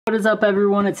What is up,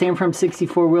 everyone? It's Sam from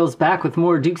 64 Wheels back with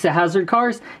more Dukes of Hazzard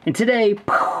cars, and today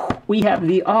we have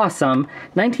the awesome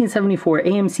 1974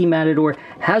 AMC Matador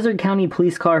Hazzard County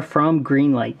police car from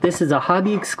Greenlight. This is a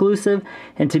hobby exclusive,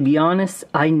 and to be honest,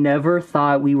 I never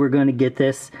thought we were going to get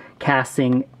this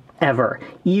casting ever,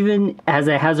 even as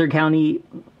a Hazzard County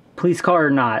police car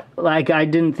or not. Like, I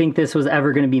didn't think this was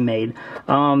ever going to be made.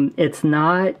 It's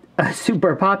not a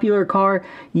super popular car.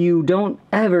 You don't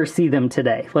ever see them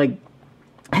today. Like,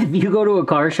 if you go to a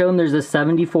car show and there's a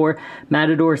 74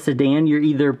 Matador sedan, you're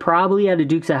either probably at a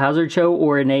Dukes of Hazzard show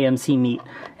or an AMC meet,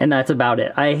 and that's about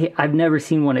it. I've never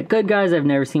seen one at Good Guys. I've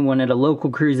never seen one at a local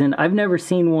cruisin'. I've never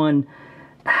seen one,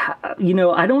 you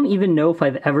know, I don't even know if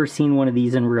I've ever seen one of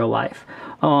these in real life.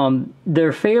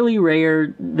 They're fairly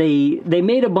rare. They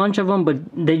made a bunch of them, but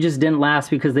they just didn't last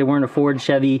because they weren't a Ford,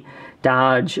 Chevy,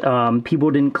 Dodge.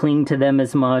 People didn't cling to them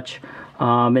as much,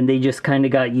 and they just kind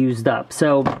of got used up.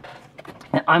 So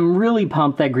I'm really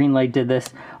pumped that Greenlight did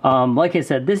this. Like I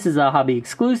said, this is a hobby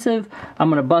exclusive. I'm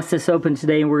going to bust this open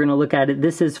today and we're going to look at it.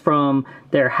 This is from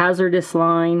their Hazzardous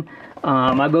line.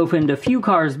 I've opened a few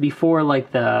cars before,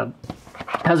 like the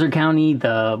Hazzard County,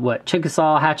 the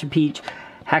Chickasaw, Hatchapeach,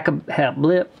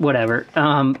 Blip, whatever.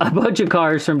 A bunch of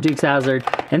cars from Dukes of Hazzard,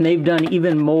 and they've done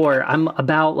even more. I'm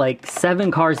about like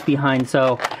 7 cars behind,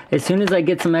 so as soon as I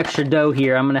get some extra dough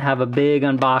here, I'm gonna have a big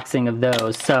unboxing of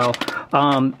those. So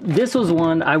this was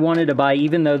one I wanted to buy,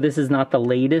 even though this is not the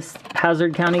latest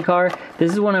Hazzard County car.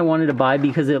 This is one I wanted to buy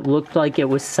because it looked like it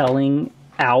was selling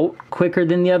out quicker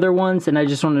than the other ones, and I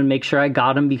just wanted to make sure I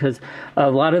got them because a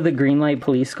lot of the Greenlight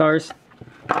police cars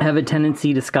have a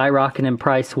tendency to skyrocket in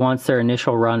price once their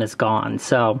initial run is gone.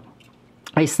 So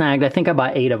I think I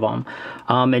bought 8 of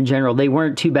them. In general, they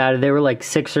weren't too bad. They were like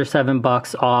 $6 or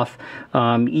 $7 off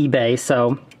eBay,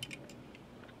 so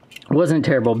it wasn't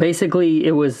terrible. Basically,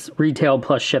 it was retail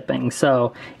plus shipping.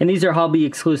 So, and these are hobby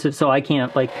exclusive, so I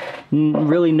can't, like,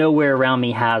 really nowhere around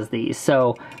me has these.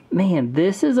 So, man,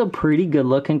 this is a pretty good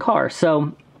looking car.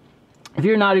 So if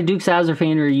you're not a Dukes of Hazzard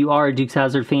fan, or you are a Dukes of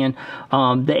Hazzard fan,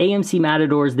 the AMC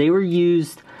Matadors, they were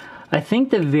used, I think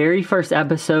the very first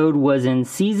episode was in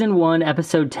Season 1,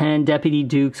 Episode 10, Deputy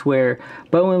Dukes, where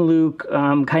Bo and Luke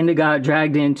kind of got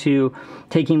dragged into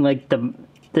taking, like,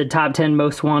 the top 10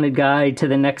 most wanted guy to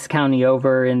the next county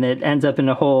over, and it ends up in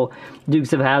a whole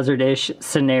Dukes of Hazzard-ish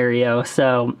scenario.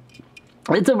 So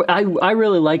I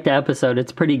really like the episode.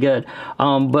 It's pretty good.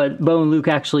 But Bo and Luke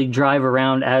actually drive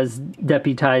around as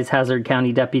deputized Hazzard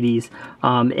County deputies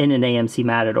in an AMC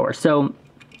Matador. So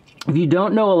if you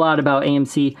don't know a lot about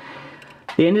AMC,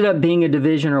 they ended up being a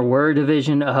division, or were a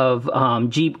division of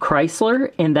Jeep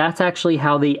Chrysler, and that's actually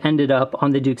how they ended up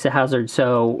on the Dukes of Hazzard.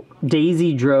 So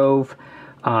Daisy drove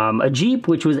a Jeep,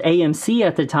 which was AMC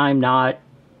at the time, not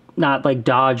like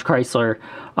Dodge, Chrysler,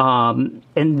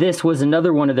 and this was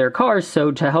another one of their cars.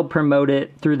 So to help promote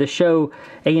it through the show,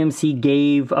 AMC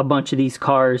gave a bunch of these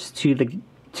cars to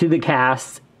the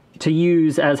cast to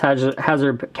use as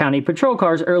Hazzard County patrol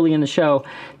cars early in the show.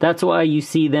 That's why you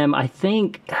see them. I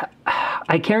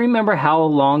can't remember how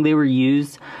long they were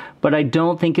used, but I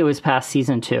don't think it was past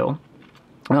Season 2.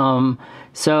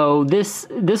 So this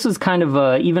was kind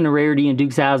of even a rarity in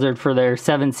Dukes of Hazzard. For their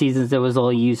 7 seasons, it was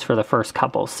only used for the first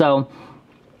couple. So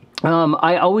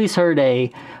I always heard a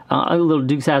little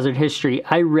Dukes of Hazzard history.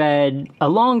 I read a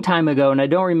long time ago, and I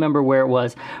don't remember where it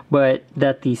was, but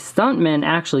that the stuntmen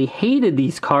actually hated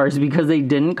these cars because they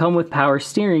didn't come with power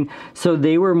steering, so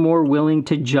they were more willing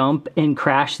to jump and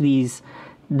crash these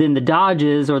than the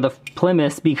Dodges or the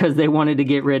Plymouths, because they wanted to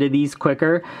get rid of these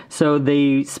quicker, so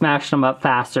they smashed them up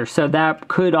faster. So that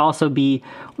could also be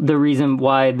the reason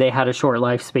why they had a short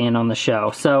lifespan on the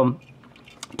show. So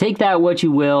take that what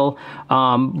you will,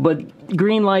 but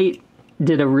Greenlight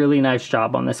did a really nice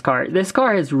job on this car. This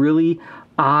car has really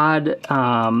odd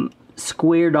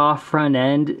squared off front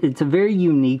end. It's a very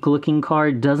unique looking car.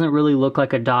 It doesn't really look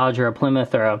like a Dodge or a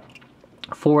Plymouth or a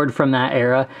Ford from that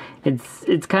era.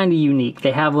 It's kind of unique.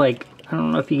 They have, like, I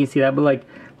don't know if you can see that, but like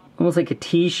almost like a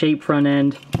T-shaped front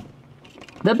end.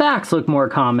 The backs look more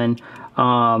common.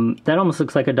 That almost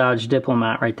looks like a Dodge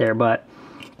Diplomat right there, but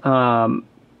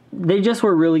they just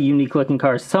were really unique looking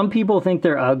cars. Some people think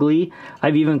they're ugly.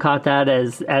 I've even caught that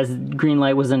as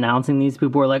Greenlight was announcing these.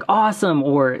 People were like, awesome,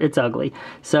 or it's ugly.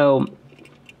 So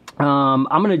I'm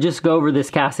going to just go over this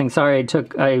casting. Sorry,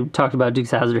 I talked about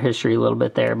Dukes of Hazzard history a little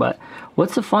bit there, but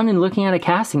what's the fun in looking at a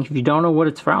casting if you don't know what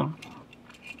it's from?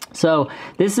 So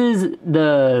this is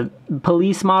the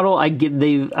police model.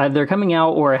 They're coming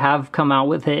out, or have come out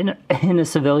with it in a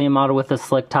civilian model with a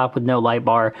slick top with no light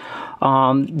bar.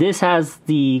 This has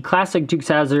the classic Dukes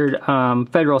of Hazzard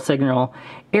Federal Signal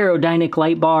aerodynamic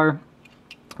light bar.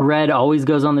 Red always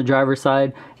goes on the driver's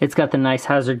side. It's got the nice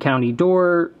Hazzard County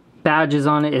door badges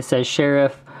on it. It says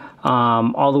Sheriff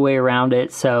all the way around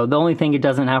it. So the only thing it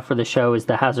doesn't have for the show is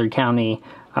the Hazzard County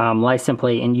license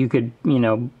plate, and you could, you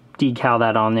know, decal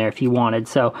that on there if you wanted.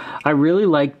 So I really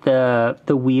like the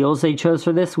wheels they chose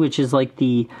for this, which is like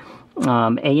the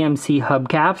AMC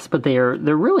hubcaps, but they're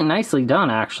really nicely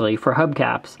done actually for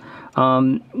hubcaps.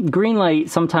 Greenlight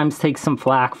sometimes takes some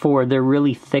flack for their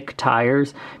really thick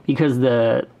tires, because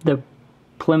the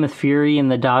Plymouth Fury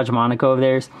and the Dodge Monaco of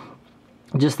theirs,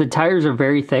 just the tires are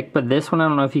very thick, but this one, I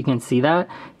don't know if you can see that.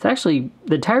 It's actually,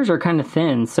 the tires are kind of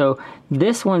thin, so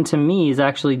this one to me is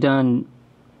actually done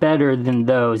better than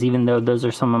those, even though those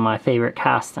are some of my favorite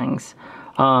castings.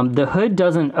 The hood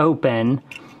doesn't open,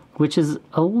 which is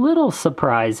a little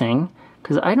surprising,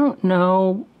 because I don't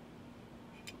know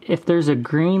if there's a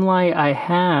Greenlight I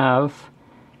have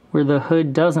where the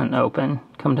hood doesn't open,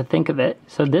 come to think of it.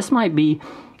 So this might be,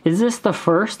 is this the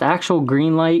first actual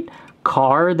Greenlight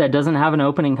car that doesn't have an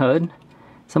opening hood?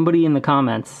 Somebody in the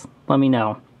comments, let me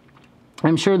know.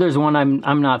 I'm sure there's one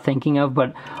I'm not thinking of,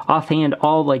 but offhand,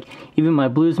 all, like, even my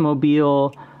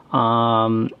Bluesmobile,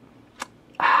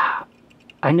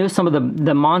 I know some of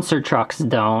the monster trucks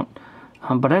don't,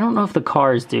 but I don't know if the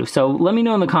cars do. So let me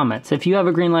know in the comments. If you have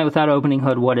a Greenlight without opening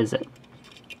hood, what is it?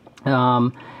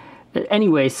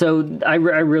 Anyway, so I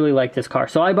really like this car.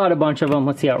 So I bought a bunch of them.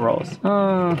 Let's see how it rolls.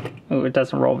 Oh, it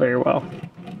doesn't roll very well.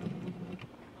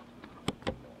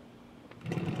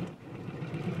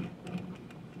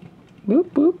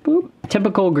 Boop, boop, boop.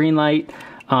 Typical Greenlight.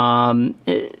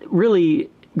 Really,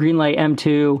 Greenlight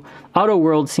M2. Auto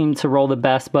World seemed to roll the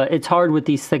best, but it's hard with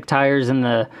these thick tires and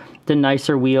the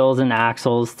nicer wheels and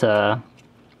axles to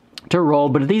roll.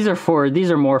 But these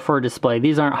are more for display.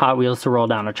 These aren't Hot Wheels to roll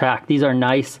down a track. These are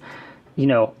nice, you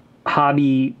know,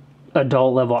 hobby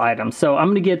adult level items. So I'm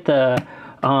gonna get the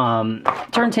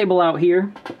turntable out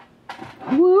here.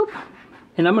 Whoop.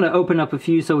 And I'm gonna open up a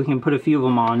few so we can put a few of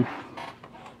them on.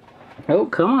 Oh,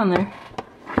 come on there.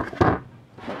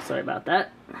 Oh, sorry about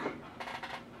that.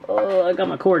 Oh, I got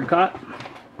my cord caught.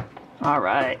 All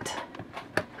right.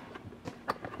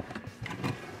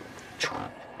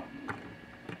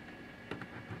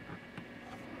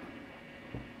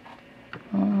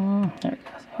 There it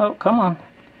goes. Oh, come on.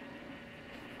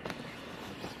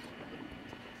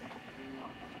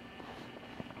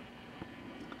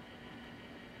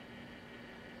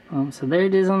 So there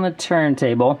it is on the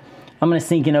turntable. I'm going to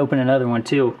sneak and open another one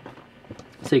too,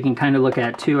 so you can kind of look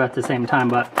at two at the same time.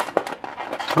 But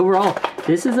overall,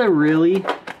 this is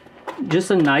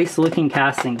just a nice looking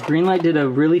casting. Greenlight did a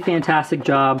really fantastic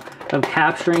job of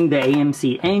capturing the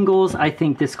AMC angles. I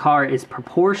think this car is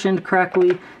proportioned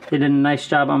correctly. They did a nice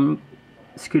job. I'm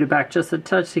scoot it back just a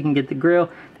touch so you can get the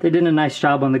grill. They did a nice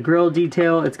job on the grill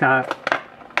detail. It's got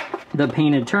the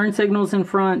painted turn signals in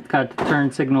front, got the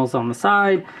turn signals on the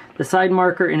side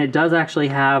marker, and it does actually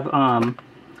have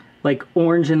like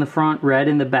orange in the front, red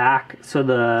in the back, so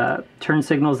the turn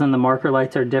signals and the marker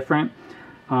lights are different.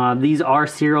 These are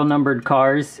serial numbered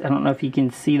cars. I don't know if you can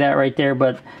see that right there,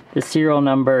 but the serial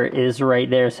number is right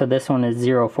there. So this one is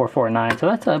 0449. So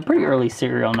that's a pretty early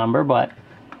serial number, but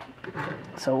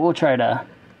so we'll try to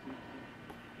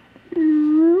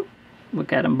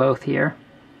look at them both here.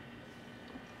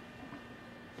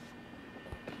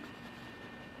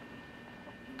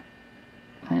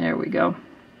 There we go.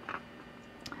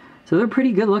 So they're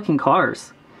pretty good looking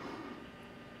cars.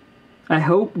 I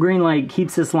hope Greenlight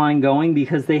keeps this line going,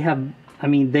 because they have, I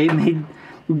mean, they made,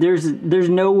 there's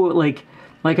no, like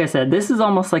I said, this is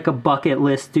almost like a bucket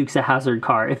list Dukes of Hazzard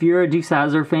car. If you're a Dukes of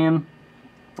Hazzard fan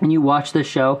and you watch this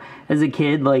show as a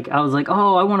kid, like, I was like,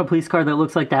 oh, I want a police car that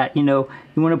looks like that. You know,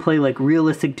 you want to play like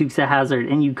realistic Dukes of Hazzard,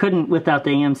 and you couldn't without the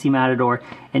AMC Matador,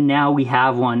 and now we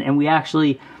have one. And we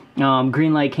actually,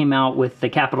 Greenlight came out with the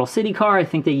Capital City car. I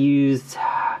think they used,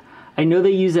 I know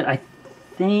they use it, I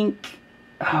think,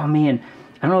 oh man,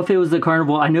 I don't know if it was the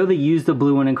Carnival. I know they used the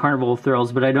blue one in Carnival of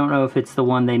Thrills, but I don't know if it's the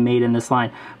one they made in this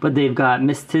line. But they've got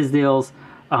Miss Tisdale's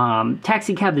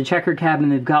taxi cab, the checker cab,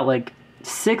 and they've got like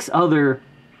 6 other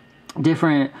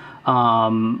different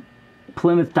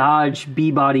Plymouth Dodge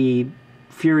B-body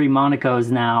Fury Monacos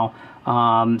now. So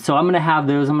I'm going to have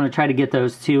those. I'm going to try to get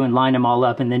those too and line them all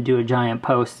up and then do a giant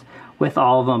post with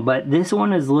all of them. But this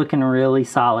one is looking really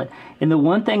solid. And the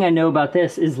one thing I know about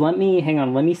this is, hang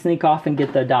on, let me sneak off and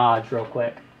get the Dodge real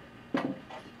quick.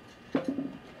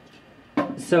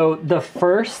 So the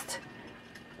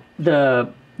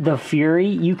Fury,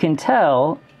 you can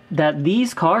tell that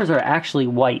these cars are actually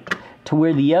white, to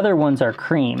where the other ones are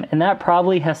cream. And that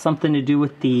probably has something to do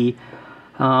with the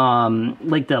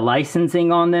like the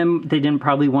licensing on them. They didn't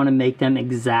probably want to make them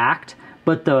exact,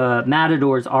 but the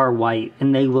Matadors are white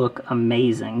and they look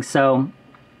amazing. So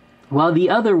while the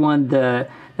other one,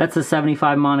 that's the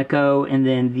 75 Monaco and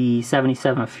then the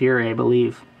 77 Fury, I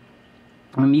believe.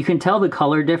 You can tell the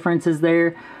color differences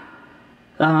there,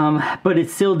 but it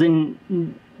still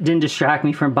didn't distract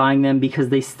me from buying them, because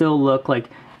they still look like,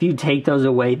 if you take those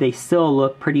away, they still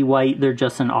look pretty white. They're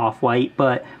just an off-white,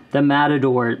 but the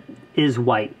Matador is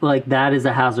white. Like, that is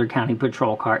a Hazzard County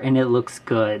patrol car, and it looks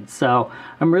good. So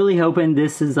I'm really hoping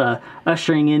this is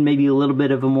ushering in maybe a little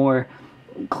bit of a more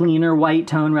cleaner white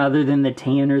tone rather than the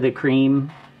tan or the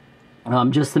cream,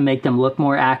 just to make them look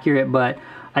more accurate. But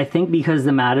I think because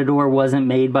the Matador wasn't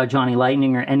made by Johnny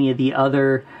Lightning or any of the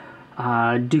other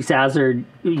Dukes of Hazzard,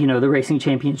 you know, the Racing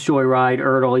Champions, Joyride,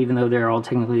 Ertl, even though they're all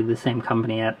technically the same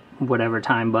company at whatever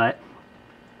time, but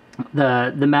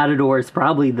the Matador is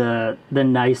probably the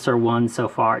nicer one so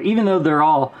far. Even though they're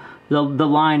all, the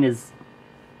line is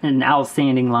an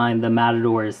outstanding line, the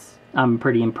Matador is, I'm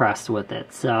pretty impressed with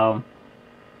it. So,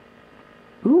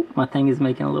 ooh, my thing is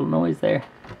making a little noise there.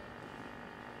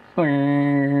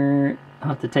 I'll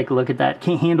have to take a look at that.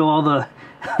 Can't handle all the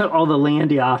all the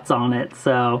land yachts on it.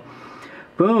 So,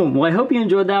 boom. Well, I hope you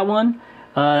enjoyed that one.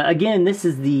 Again, this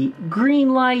is the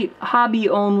Greenlight hobby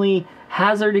only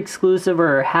Hazzard exclusive,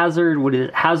 or Hazzard, what is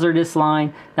it? Hazzardous line,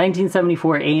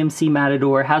 1974 AMC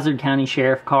Matador Hazzard County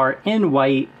Sheriff car in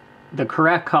white, the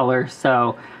correct color.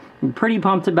 So I'm pretty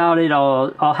pumped about it.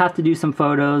 I'll have to do some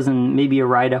photos and maybe a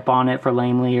write-up on it for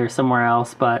Lamely or somewhere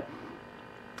else, but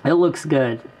it looks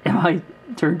good. And my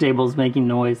turntable's making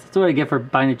noise. That's what I get for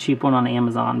buying a cheap one on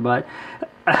Amazon. But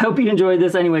I hope you enjoyed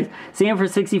this. Anyways, Sam for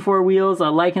 64 Wheels.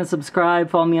 Like and subscribe.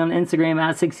 Follow me on Instagram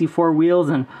at 64 Wheels,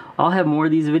 and I'll have more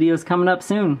of these videos coming up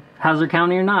soon, Hazzard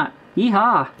County or not.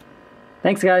 Yeehaw!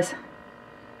 Thanks, guys.